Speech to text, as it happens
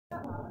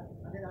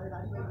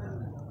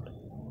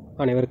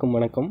அனைவருக்கும்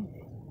வணக்கம்.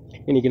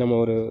 இன்றைக்கி நம்ம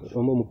ஒரு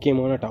ரொம்ப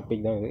முக்கியமான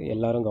டாபிக் தான் இது.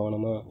 எல்லோரும்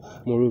கவனமாக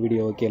முழு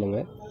வீடியோவை கேளுங்க.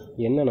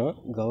 என்னென்னா,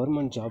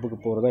 கவர்மெண்ட் ஜாபுக்கு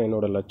போகிறது தான்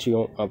என்னோடய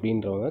லட்சியம்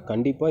அப்படின்றவங்க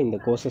கண்டிப்பாக இந்த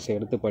கோர்சஸ்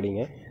எடுத்து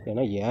படிங்க.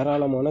 ஏன்னா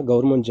ஏராளமான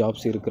கவர்மெண்ட்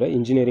ஜாப்ஸ் இருக்கிற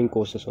இன்ஜினியரிங்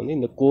கோர்சஸ் வந்து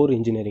இந்த கோர்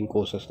இன்ஜினியரிங்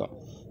கோர்சஸ் தான்.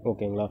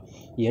 ஓகேங்களா?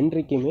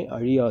 என்றைக்குமே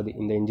அழியாது.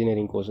 இந்த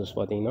இன்ஜினியரிங் கோர்சஸ்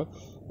பார்த்திங்கன்னா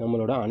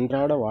நம்மளோட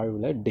அன்றாட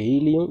வாழ்வில்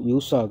டெய்லியும்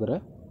யூஸ்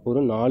ஆகிற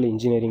ஒரு 4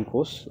 இன்ஜினியரிங்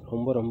கோர்ஸ்,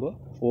 ரொம்ப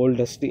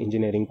ஓல்டஸ்ட்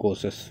இன்ஜினியரிங்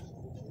கோர்சஸ்.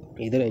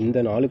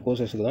 இந்த 4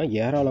 கோர்சஸுக்கு தான்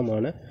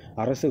ஏராளமான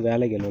அரசு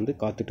வேலைகள் வந்து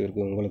காத்துட்டு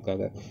இருக்குது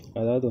உங்களுக்காக.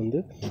 அதாவது வந்து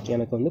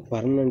எனக்கு வந்து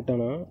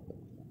பர்மனெண்ட்டான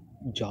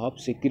ஜாப்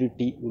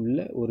செக்யூரிட்டி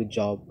உள்ள ஒரு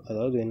ஜாப்,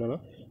 அதாவது என்னென்னா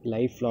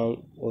லைஃப் லாங்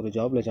ஒரு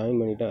ஜாபில் ஜாயின்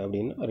பண்ணிட்டேன்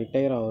அப்படின்னா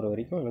ரிட்டையர் ஆகிற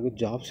வரைக்கும் எனக்கு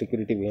ஜாப்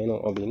செக்யூரிட்டி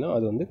வேணும் அப்படின்னா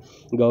அது வந்து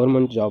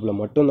கவர்மெண்ட் ஜாபில்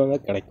மட்டும்தாங்க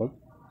கிடைக்கும்.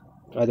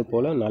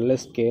 அதுபோல்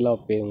நல்ல ஸ்கேல்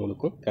ஆஃப் பே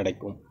உங்களுக்கும்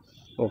கிடைக்கும்.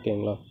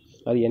 ஓகேங்களா?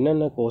 அது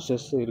என்னென்ன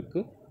கோர்சஸ்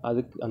இருக்குது,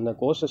 அதுக்கு அந்த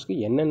கோர்சஸ்க்கு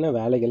என்னென்ன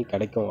வேலைகள்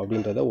கிடைக்கும்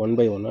அப்படின்றத ஒன்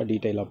பை ஒன்னாக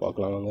டீட்டெயிலாக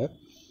பார்க்கலாம் வாங்க.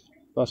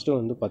 ஃபஸ்ட்டு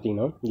வந்து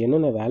பார்த்திங்கன்னா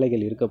என்னென்ன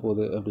வேலைகள் இருக்க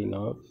போகுது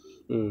அப்படின்னா,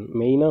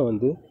 மெயினாக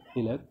வந்து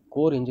இதில்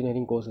கோர்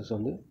இன்ஜினியரிங் கோர்சஸ்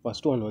வந்து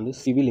ஃபஸ்ட் ஒன் வந்து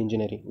civil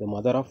engineering, the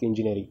mother of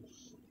engineering.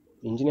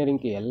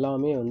 இன்ஜினியரிங்க்கு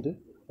எல்லாமே வந்து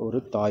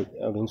ஒரு தாய்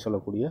அப்படின்னு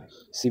சொல்லக்கூடிய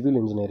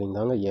சிவில் இன்ஜினியரிங்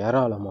தாங்க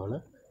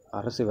ஏராளமான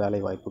அரசு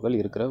வேலை வாய்ப்புகள்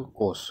இருக்கிற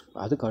கோர்ஸ்.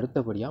 அதுக்கு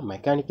அடுத்தபடியாக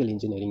மெக்கானிக்கல்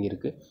இன்ஜினியரிங்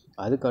இருக்குது.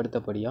 அதுக்கு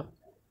அடுத்தபடியாக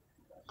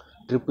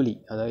ட்ரிபிள்இ,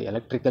 அதாவது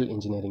எலக்ட்ரிக்கல்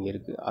இன்ஜினியரிங்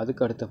இருக்குது.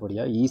 அதுக்கு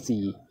அடுத்தபடியாக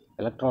ECE,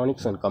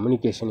 electronics and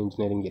communication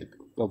engineering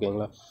இருக்குது.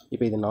 ஓகேங்களா?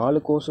 இப்போ இது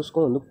 4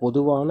 கோர்சஸ்க்கும் வந்து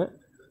பொதுவான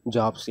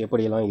ஜாப்ஸ்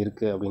எப்படியெல்லாம்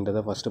இருக்குது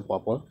அப்படின்றத ஃபஸ்ட்டு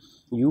பார்ப்போம்.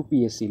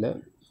 யூபிஎஸ்சியில்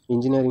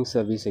இன்ஜினியரிங்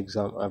சர்வீஸ்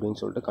எக்ஸாம் அப்படின்னு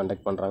சொல்லிட்டு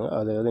கண்டக்ட் பண்ணுறாங்க.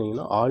 அதாவது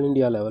என்னன்னா ஆல்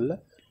இண்டியா லெவலில்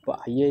இப்போ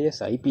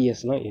ஐஏஎஸ்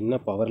ஐபிஎஸ்லாம் என்ன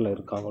பவரில்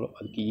இருக்காங்களோ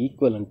அதுக்கு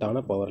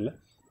ஈக்குவலண்ட்டான பவரில்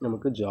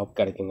நமக்கு ஜாப்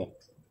கிடைக்குங்க.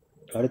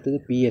 அடுத்தது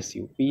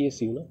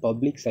பிஎஸ்யூனா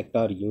பப்ளிக்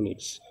செக்டார்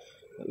யூனிட்ஸ்.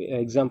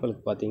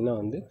 எக்ஸாம்பிளுக்கு பார்த்திங்கன்னா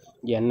வந்து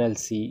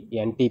என்எல்சி,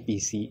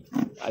 என்டிபிசி,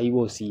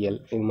 ஐஓசிஎல்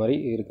இது மாதிரி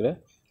இருக்கிற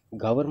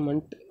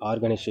கவர்மெண்ட்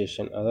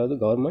ஆர்கனைசேஷன், அதாவது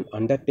கவர்மெண்ட்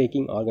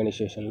அண்டர்டேக்கிங்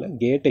ஆர்கனைசேஷனில்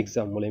கேட்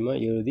எக்ஸாம் மூலமா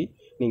எழுதி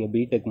நீங்கள்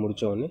பிடெக்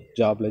முடித்தோடனே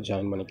ஜாபில்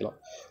ஜாயின் பண்ணிக்கலாம்.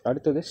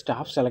 அடுத்தது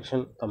ஸ்டாஃப்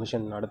செலெக்ஷன்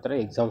கமிஷன்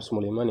நடத்துகிற எக்ஸாம்ஸ்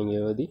மூலமா நீங்கள்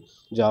எழுதி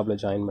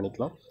ஜாபில் ஜாயின்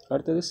பண்ணிக்கலாம்.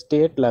 அடுத்தது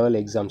ஸ்டேட் லெவல்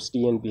எக்ஸாம்ஸ்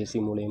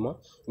டிஎன்பிஎஸ்சி மூலமா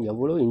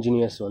எவ்வளோ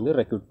இன்ஜினியர்ஸ் வந்து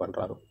ரெக்ரூட்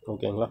பண்ணுறாங்க.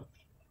 ஓகேங்களா?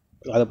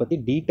 அதை பற்றி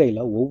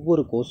டீட்டெயிலாக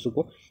ஒவ்வொரு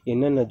கோர்ஸுக்கும்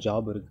என்னென்ன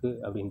ஜாப் இருக்குது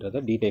அப்படின்றத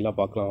டீட்டெயிலாக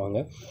பார்க்கலாம் வாங்க.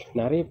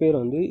 நிறைய பேர்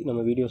வந்து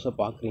நம்ம வீடியோஸை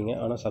பார்க்குறீங்க,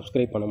 ஆனால்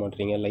சப்ஸ்கிரைப் பண்ண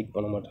மாட்டேறீங்க, லைக்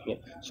பண்ண மாட்டேறீங்க.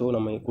 ஸோ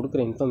நம்ம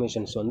கொடுக்குற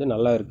இன்ஃபர்மேஷன்ஸ் வந்து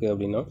நல்லா இருக்குது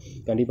அப்படின்னா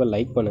கண்டிப்பாக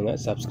லைக் பண்ணுங்கள்,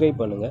 சப்ஸ்கிரைப்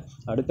பண்ணுங்கள்.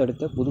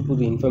 அடுத்தடுத்த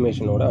புது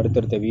இன்ஃபர்மேஷனோட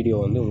அடுத்தடுத்த வீடியோ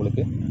வந்து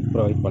உங்களுக்கு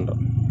ப்ரொவைட்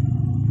பண்ணுறோம்.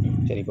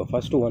 சரி, இப்போ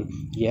ஃபஸ்ட்டு ஒன்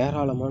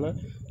ஏராளமான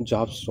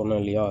ஜாப்ஸ்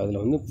சொன்னேன் இல்லையா?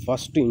 அதில் வந்து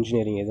ஃபஸ்ட்டு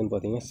இன்ஜினியரிங் எதுன்னு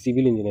பார்த்தீங்கன்னா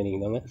சிவில்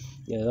இன்ஜினியரிங் தாங்க.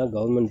 இதுதான்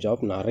கவர்மெண்ட்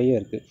ஜாப்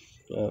நிறைய இருக்குது.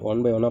 ஒன்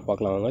பை ஒன்னாக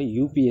பார்க்கலாம் வாங்க.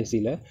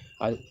 யூபிஎஸ்சியில்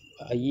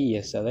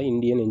ஐஇஎஸ், அதாவது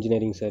இந்தியன்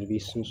இன்ஜினியரிங்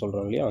சர்வீஸ்ன்னு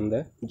சொல்கிறோம் இல்லையா, அந்த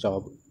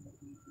ஜாப்.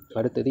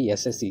 அடுத்தது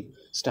எஸ்எஸ்சி,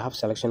 ஸ்டாஃப்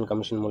செலெக்ஷன்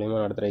கமிஷன்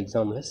மூலமா நடத்துகிற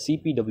எக்ஸாமில்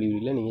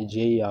சிபிடபிள்யூடியில் நீங்கள்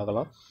ஜேஇ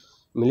ஆகலாம்.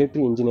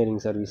 மிலிட்ரி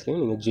இன்ஜினியரிங்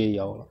சர்வீஸ்லேயும் நீங்கள் ஜேஇ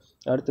ஆகலாம்.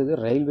 அடுத்தது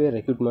ரயில்வே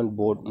ரெக்ரூட்மெண்ட்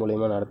போர்டு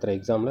மூலமா நடத்துகிற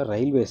எக்ஸாமில்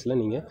ரயில்வேஸில்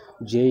நீங்கள்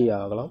ஜேஇ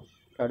ஆகலாம்.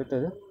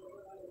 அடுத்தது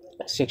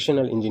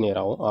செக்ஷனல்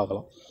இன்ஜினியராகவும்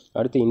ஆகலாம்.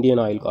 அடுத்து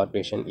Indian oil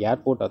corporation,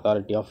 airport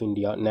authority of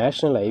India,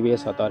 national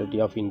highways authority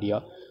of India,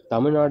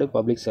 Tamil Nadu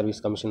public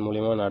service commission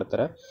மூலமா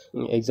நடத்துகிற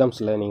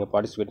எக்ஸாம்ஸில் நீங்கள்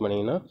பார்ட்டிசிபேட்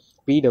பண்ணிங்கன்னா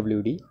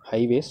பிடபிள்யூடி,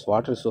 ஹைவேஸ்,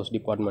 வாட்டர் ரிசோர்ஸ்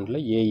டிபார்ட்மெண்ட்டில்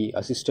ஏஇ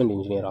அசிஸ்டன்ட்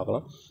இன்ஜினியர்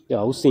ஆகலாம்.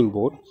 Housing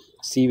board,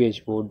 sewage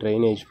board,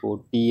 drainage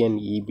board,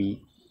 TNEB,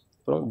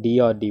 அப்புறம்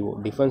DRDO,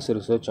 defence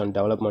research and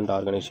development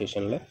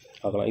ஆர்கனைசேஷனில்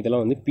ஆகலாம்.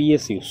 இதெல்லாம் வந்து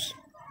பிஎஸ்யூஸ்,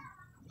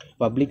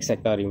 பப்ளிக்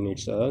செக்டார்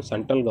யூனிட்ஸ், அதாவது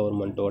சென்ட்ரல்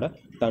கவர்மெண்ட்டோட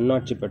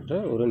தன்னாட்சி பெற்ற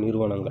ஒரு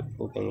நிறுவனங்கள்.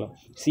 ஓகேங்களா?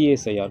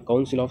 CSIR,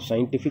 council of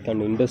scientific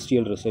and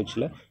industrial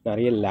ரிசர்ச்சில்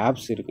நிறைய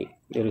லேப்ஸ் இருக்குது,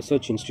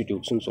 ரிசர்ச்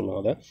இன்ஸ்டிடியூட்ஸ்னு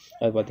சொல்லுவாங்க.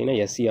 அது பார்த்திங்கன்னா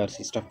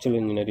SCRC, structural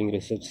engineering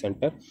research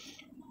centre.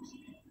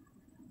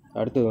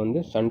 அடுத்தது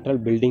வந்து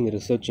சென்ட்ரல் பில்டிங்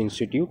ரிசர்ச்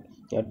இன்ஸ்டிடியூட்.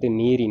 அடுத்து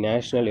நீரி,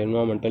 national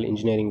environmental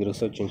engineering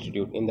research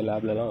institute. இந்த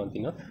லேப்லலாம்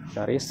பார்த்திங்கன்னா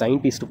நிறைய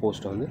சயின்டிஸ்ட்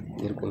போஸ்ட் வந்து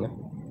இருக்குங்க.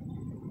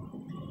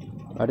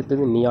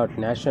 அடுத்தது நியாட்,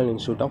 national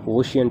institute of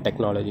ocean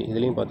technology.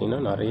 இதுலேயும்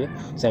பார்த்தீங்கன்னா நிறைய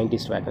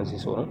சயின்டிஸ்ட்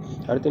வேகன்சிஸ் வரும்.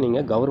 அடுத்து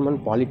நீங்கள்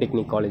கவர்மெண்ட்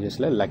பாலிடெக்னிக்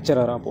காலேஜஸில்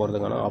லெக்சரராக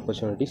போகிறதுக்கான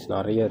ஆப்பர்ச்சுனிட்டிஸ்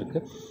நிறைய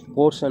இருக்குது.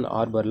 போர்ட்ஸ் அண்ட்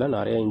ஹார்பரில்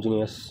நிறைய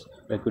இன்ஜினியர்ஸ்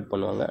ரெக்ரூட்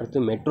பண்ணுவாங்க.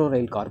 அடுத்து மெட்ரோ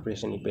ரயில்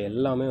கார்பரேஷன். இப்போ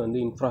எல்லாமே வந்து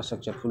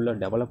இன்ஃப்ராஸ்ட்ரக்சர் ஃபுல்லாக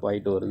டெவலப்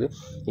ஆகிட்டு வருது.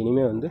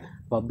 இனிமேல் வந்து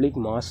பப்ளிக்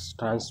மாஸ்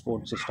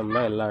டிரான்ஸ்போர்ட் சிஸ்டம்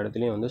தான் எல்லா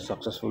இடத்துலையும் வந்து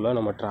சக்ஸஸ்ஃபுல்லாக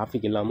நம்ம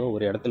டிராஃபிக் இல்லாமல்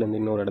ஒரு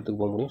இடத்துலேருந்து இன்னொரு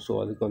இடத்துக்கு போக முடியும்.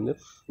 ஸோ அதுக்கு வந்து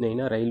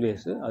மெயினாக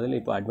ரயில்வேஸு, அதில்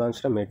இப்போ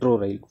அட்வான்ஸ்டாக மெட்ரோ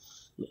ரயில்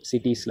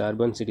சிட்டிஸில்,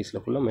 அர்பன் சிட்டிஸில்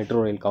ஃபுல்லாக மெட்ரோ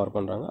ரயில் கவர்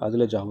பண்ணுறாங்க.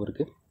 அதில் ஜாப்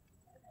இருக்குது.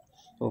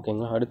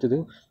 ஓகேங்களா? அடுத்தது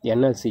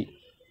என்எல்சி,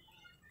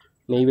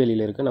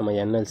 நெய்வேலியில் இருக்குது நம்ம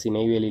என்எல்சி,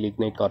 நெய்வேலி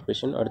லிக்னைட்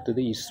கார்பரேஷன்.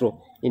 அடுத்தது ISRO,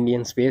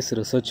 Indian space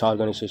research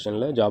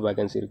ஆர்கனைசேஷனில் job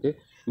vacancy இருக்குது.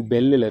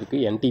 பெல்லில்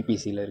இருக்குது,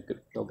 என்டிபிசியில்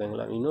இருக்குது.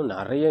 ஓகேங்களா? இன்னும்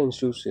நிறைய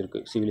இன்ஸ்டியூட்ஸ்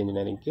இருக்குது சிவில்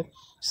இன்ஜினியரிங்க்கு.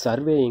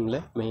 சர்வேயிங்கில்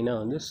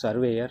மெயினாக வந்து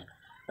surveyor,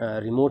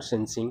 remote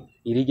sensing,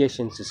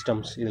 irrigation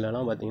systems,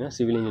 இதிலலாம் பார்த்திங்கன்னா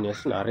சிவில்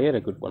இன்ஜினியர்ஸ் நிறைய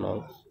ரெக்ரூட்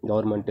பண்ணுவாங்க.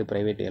 கவர்மெண்ட்டு,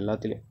 ப்ரைவேட்டு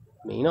எல்லாத்துலேயும்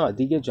மெயினாக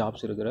அதிக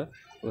ஜாப்ஸ் இருக்கிற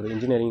ஒரு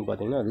இன்ஜினியரிங்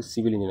பார்த்திங்கன்னா அது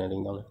சிவில்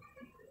இன்ஜினியரிங் தாங்க.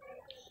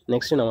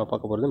 நெக்ஸ்ட்டு நம்ம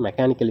பார்க்க போகிறது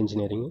மெக்கானிக்கல்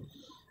இன்ஜினியரிங்.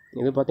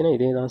 இது பார்த்தீங்கன்னா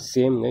இதே தான்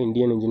சேம்ங்க.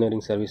 இந்தியன்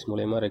இன்ஜினியரிங் சர்வீஸ்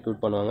மூலயமா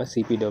ரெக்ரூட் பண்ணுவாங்க.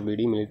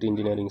 CPWD military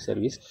engineering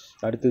service.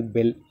 அடுத்து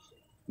bell,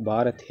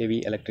 Bharat heavy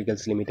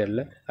electricals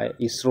லிமிட்டடில்,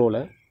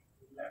 இஸ்ரோவில்,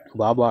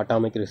 Baba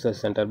atomic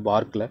research centre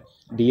பார்க்கில்,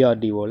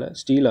 டிஆர்டிஓவில்,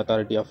 steel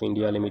authority of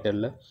India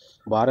லிமிட்டடில்,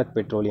 Bharat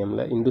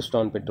பெட்ரோலியமில்,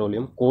 Hindustan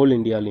petroleum, goal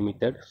India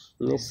limited,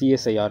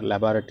 CSIR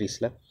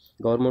லேபார்ட்ரிஸில்,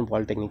 government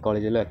polytechnic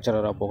காலேஜில்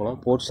லெக்சரராக போகலாம்.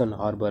 போர்ட்ஸ் அண்ட்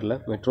ஹார்பரில்,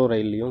 மெட்ரோ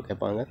ரயில்லையும்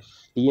கேட்பாங்க.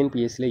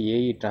 டிஎன்பிஎஸ்சியில்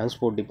ஏஇ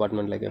டிரான்ஸ்போர்ட்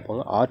டிபார்ட்மெண்ட்டில்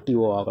கேட்பாங்க.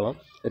 ஆர்டிஓ ஆகலாம்.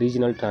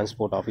 ரீஜனல்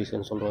டிரான்ஸ்போர்ட்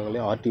ஆஃபீஸர்னு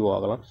சொல்கிறாங்களே ஆர்டிஓ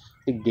ஆகலாம்.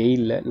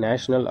 கெயிலில்,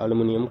 நேஷ்னல்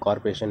அலுமினியம்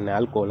கார்பரேஷன்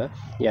நால்கோவில்,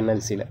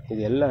 என்எல்சியில்,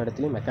 இது எல்லா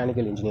இடத்துலையும்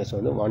மெக்கானிக்கல் இன்ஜினியர்ஸ்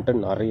வந்து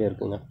வாண்டட் நிறைய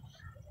இருக்குங்க.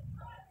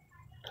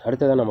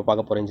 அடுத்ததாக நம்ம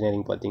பார்க்க போகிற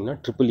இன்ஜினியரிங் பார்த்தீங்கன்னா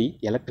triple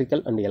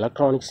electrical and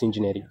electronics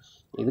engineering.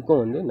 இதுக்கும்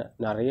வந்து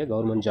நிறைய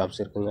கவர்மெண்ட் ஜாப்ஸ்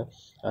இருக்குங்க.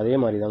 அதே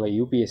மாதிரி தாங்க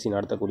யூபிஎஸ்சி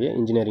நடத்தக்கூடிய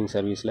இன்ஜினியரிங்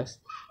சர்வீஸில்,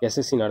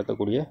 எஸ்எஸ்சி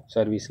நடத்தக்கூடிய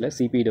சர்வீஸில்,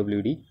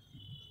 சிபிடபிள்யூடி,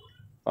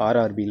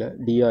 ஆர்ஆர்பியில்,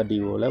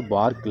 டிஆர்டிஓவில்,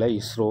 பார்க்கில்,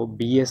 ISRO,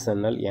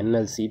 BSNL,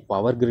 NLC,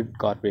 power grid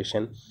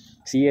corporation,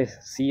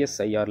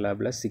 CSIR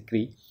லேபில்,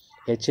 சிக்ரி,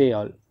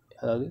 ஹெச்ஏஆர்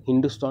அதாவது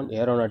ஹிந்துஸ்தான்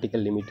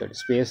ஏரோநாட்டிக்கல் லிமிடெட்,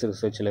 ஸ்பேஸ்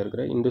ரிசர்ச்சில்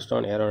இருக்கிற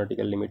ஹிந்துஸ்தான்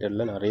ஏரோநாட்டிக்கல்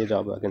லிமிட்டடில் நிறைய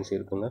ஜாப் வேகன்சி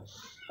இருக்குங்க.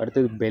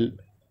 அடுத்தது பெல்,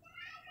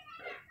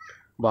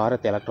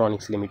 பாரத்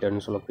எலக்ட்ரானிக்ஸ்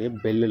லிமிடெட்னு சொல்லக்கூடிய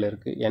பெல்லில்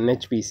இருக்குது.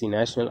 NHPC,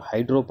 national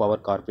hydro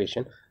power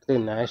corporation,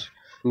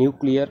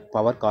 nuclear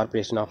power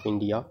corporation of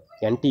India,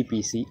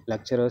 NTPC,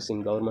 lecturers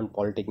in government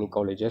polytechnic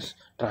colleges,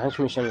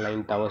 transmission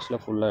line டவர்ஸில்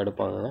ஃபுல்லாக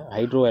எடுப்பாங்க.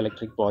 ஹைட்ரோ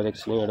எலக்ட்ரிக்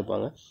ப்ராஜெக்ட்ஸ்லையும்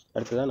எடுப்பாங்க.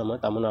 அடுத்ததாக நம்ம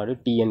தமிழ்நாடு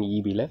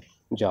டிஎன்இபியில்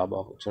ஜாப்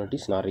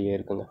ஆப்பர்ச்சுனிட்டிஸ் நிறைய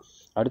இருக்குங்க.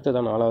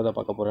 அடுத்ததாக நாலாவதாக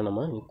பார்க்க போகிற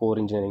நம்ம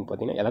கோர் இன்ஜினியரிங்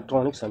பார்த்திங்கன்னா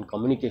electronics and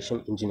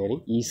communication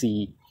engineering,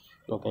 ECE.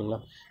 ஓகேங்களா.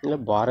 இல்லை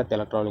பாரத்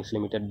எலக்ட்ரானிக்ஸ்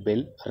லிமிடெட்,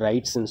 பெல்,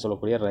 ரைட்ஸ்ன்னு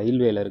சொல்லக்கூடிய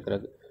ரயில்வேல இருக்கிற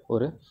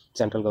ஒரு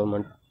சென்ட்ரல்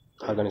கவர்மெண்ட்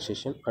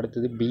ஆர்கனைசேஷன்.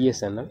 அடுத்தது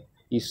பிஎஸ்என்எல்,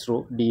 இஸ்ரோ,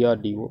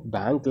 டிஆர்டிஓ,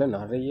 பேங்க்கில்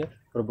நிறைய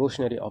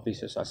ப்ரொபோஷனரி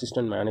ஆஃபீஸர்ஸ்,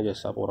 அசிஸ்டன்ட்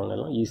மேனேஜர்ஸாக போகிறவங்க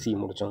எல்லாம் இசிஇ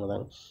முடித்தவங்க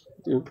தாங்க.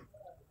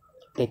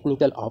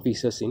 Technical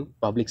officers in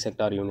public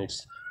sector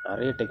units,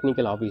 நிறைய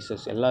டெக்னிக்கல்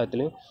ஆஃபீஸர்ஸ் எல்லா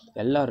இடத்துலையும்,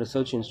 எல்லா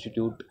ரிசர்ச்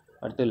இன்ஸ்டிடியூட்,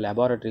 அடுத்து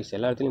லெபார்ட்ரிஸ்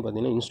எல்லா இடத்துலையும்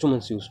பார்த்திங்கன்னா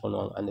இன்ஸ்ட்ருமெண்ட்ஸ் யூஸ்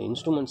பண்ணுவாங்க. அந்த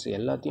இன்ஸ்ட்ருமெண்ட்ஸ்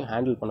எல்லாத்தையும்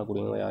ஹேண்டில்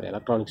பண்ணக்கூடியவங்க யார்?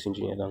 எலக்ட்ரானிக்ஸ்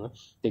இன்ஜினியர் தாங்க.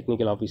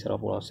 டெக்னிக்கல் ஆஃபீஸராக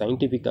போகலாம்,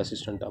 சயின்டிஃபிக்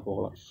அசிஸ்டண்ட்டாக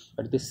போகலாம்.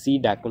 அடுத்து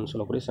சிடாக்னு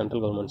சொல்லக்கூடிய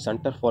central government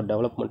centre for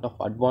development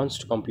of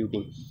advanced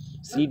computing,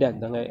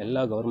 C-DAC தாங்க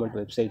எல்லா கவர்மெண்ட்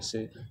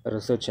வெப்சைட்ஸு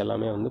ரிசர்ச்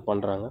எல்லாமே வந்து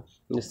பண்ணுறாங்க.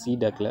 இந்த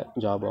சிடாக்கில்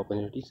ஜாப்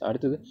ஆப்பர்ச்சுனிட்டிஸ்.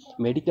 அடுத்தது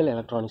மெடிக்கல்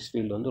எலக்ட்ரானிக்ஸ்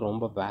ஃபீல்டு வந்து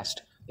ரொம்ப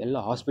வேஸ்ட். எல்லா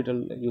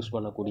ஹாஸ்பிட்டலில் யூஸ்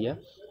பண்ணக்கூடிய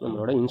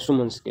நம்மளோட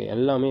இன்ஸ்ட்ருமெண்ட்ஸ்க்கு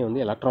எல்லாமே வந்து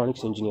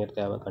எலக்ட்ரானிக்ஸ் இன்ஜினியர்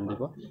தேவை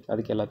கண்டிப்பாக.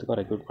 அதுக்கு எல்லாத்துக்கும்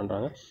ரெக்ரூட்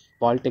பண்ணுறாங்க.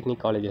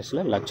 பாலிடெக்னிக்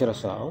காலேஜஸில்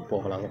லெக்சரர்ஸாகவும்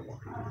போகலாங்க.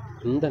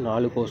 இந்த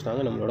 4 கோர்ஸ்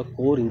தாங்க நம்மளோட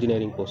கோர்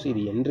இன்ஜினியரிங் கோர்ஸ்.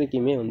 இது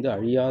என்றைக்குமே வந்து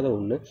அழியாத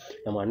ஒன்று.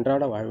 நம்ம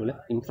அன்றாட வாழ்வில்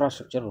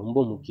இன்ஃப்ராஸ்ட்ரக்சர்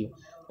ரொம்ப முக்கியம்.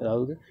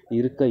 அதாவது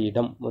இருக்க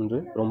இடம் வந்து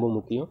ரொம்ப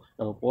முக்கியம்.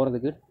 நம்ம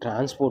போகிறதுக்கு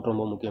டிரான்ஸ்போர்ட்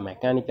ரொம்ப முக்கியம்.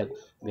 மெக்கானிக்கல்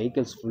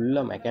வெஹிக்கிள்ஸ்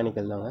ஃபுல்லாக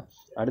மெக்கானிக்கல் தாங்க.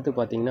 அடுத்து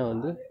பார்த்திங்கன்னா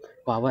வந்து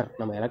பவர்,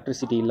 நம்ம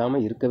எலக்ட்ரிசிட்டி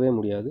இல்லாமல் இருக்கவே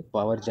முடியாது.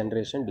 பவர்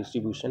ஜென்ரேஷன்,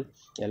 டிஸ்ட்ரிபியூஷன்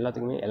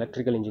எல்லாத்துக்குமே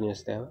எலக்ட்ரிக்கல்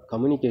இன்ஜினியர்ஸ் தேவை.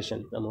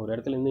 கம்யூனிகேஷன், நம்ம ஒரு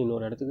இடத்துலேருந்து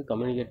இன்னொரு இடத்துக்கு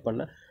கம்யூனிகேட்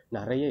பண்ண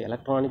நிறைய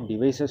எலக்ட்ரானிக்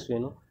டிவைசஸ்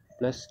வேணும்.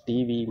 ப்ளஸ்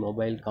டிவி,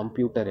 மொபைல்,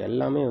 கம்ப்யூட்டர்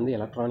எல்லாமே வந்து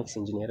எலக்ட்ரானிக்ஸ்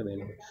இன்ஜினியர்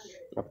வேணும்.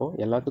 அப்போது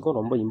எல்லாத்துக்கும்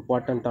ரொம்ப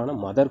இம்பார்ட்டண்ட்டான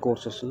மதர்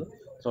கோர்சஸ்ன்னு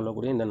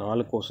சொல்லக்கூடிய இந்த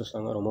 4 கோர்சஸ்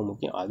தாங்க ரொம்ப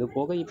முக்கியம். அது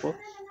போக இப்போது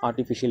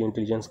artificial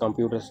intelligence,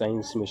 computer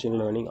science, machine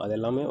learning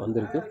அதெல்லாமே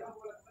வந்திருக்கு.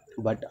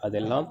 பட்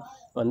அதெல்லாம்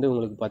வந்து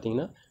உங்களுக்கு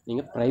பார்த்திங்கன்னா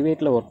நீங்கள்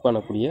ப்ரைவேட்டில் ஒர்க்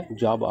பண்ணக்கூடிய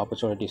ஜாப்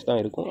ஆப்பர்ச்சுனிட்டிஸ் தான்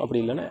இருக்கும். அப்படி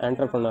இல்லைன்னா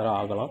ஆண்டர்ப்ரனராக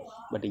ஆகலாம்.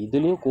 பட்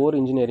இதுலேயும் கோர்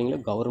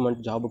இன்ஜினியரிங்கில்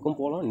கவர்மெண்ட் ஜாபுக்கும்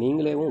போகலாம்,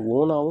 நீங்களேவும்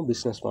ஓனாகவும்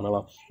பிஸ்னஸ்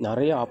பண்ணலாம்.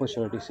 நிறைய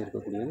ஆப்பர்ச்சுனிட்டிஸ்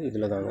இருக்கக்கூடியது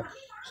இதில் தாங்க.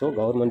 ஸோ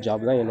கவர்மெண்ட்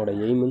ஜாப் தான்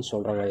என்னோடய எய்முன்னு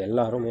சொல்கிறாங்க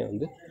எல்லாருமே.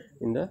 வந்து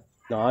இந்த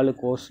 4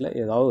 கோர்ஸில்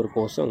ஏதாவது ஒரு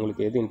கோர்ஸை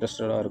உங்களுக்கு எது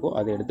இன்ட்ரெஸ்டடாக இருக்கோ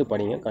அதை எடுத்து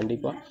படிங்க.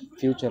 கண்டிப்பாக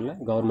ஃப்யூச்சரில்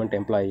கவர்மெண்ட்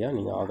எம்ப்ளாயியாக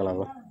நீங்கள்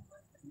ஆகலாங்க.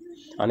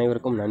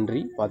 அனைவருக்கும் நன்றி.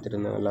 பார்த்துட்டு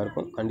இருந்தவங்க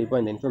எல்லாருக்கும் கண்டிப்பாக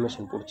இந்த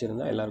இன்ஃபர்மேஷன்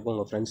பிடிச்சிருந்தா எல்லாருக்கும்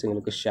உங்கள்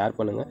ஃப்ரெண்ட்ஸுங்களுக்கு ஷேர்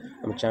பண்ணுங்கள்.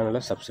 நம்ம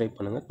சேனலை சப்ஸ்கிரைப்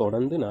பண்ணுங்கள்.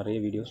 தொடர்ந்து நிறைய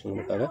வீடியோஸ்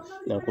உங்களுக்காக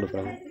நான்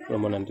கொடுக்குறேங்க.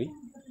 ரொம்ப நன்றி.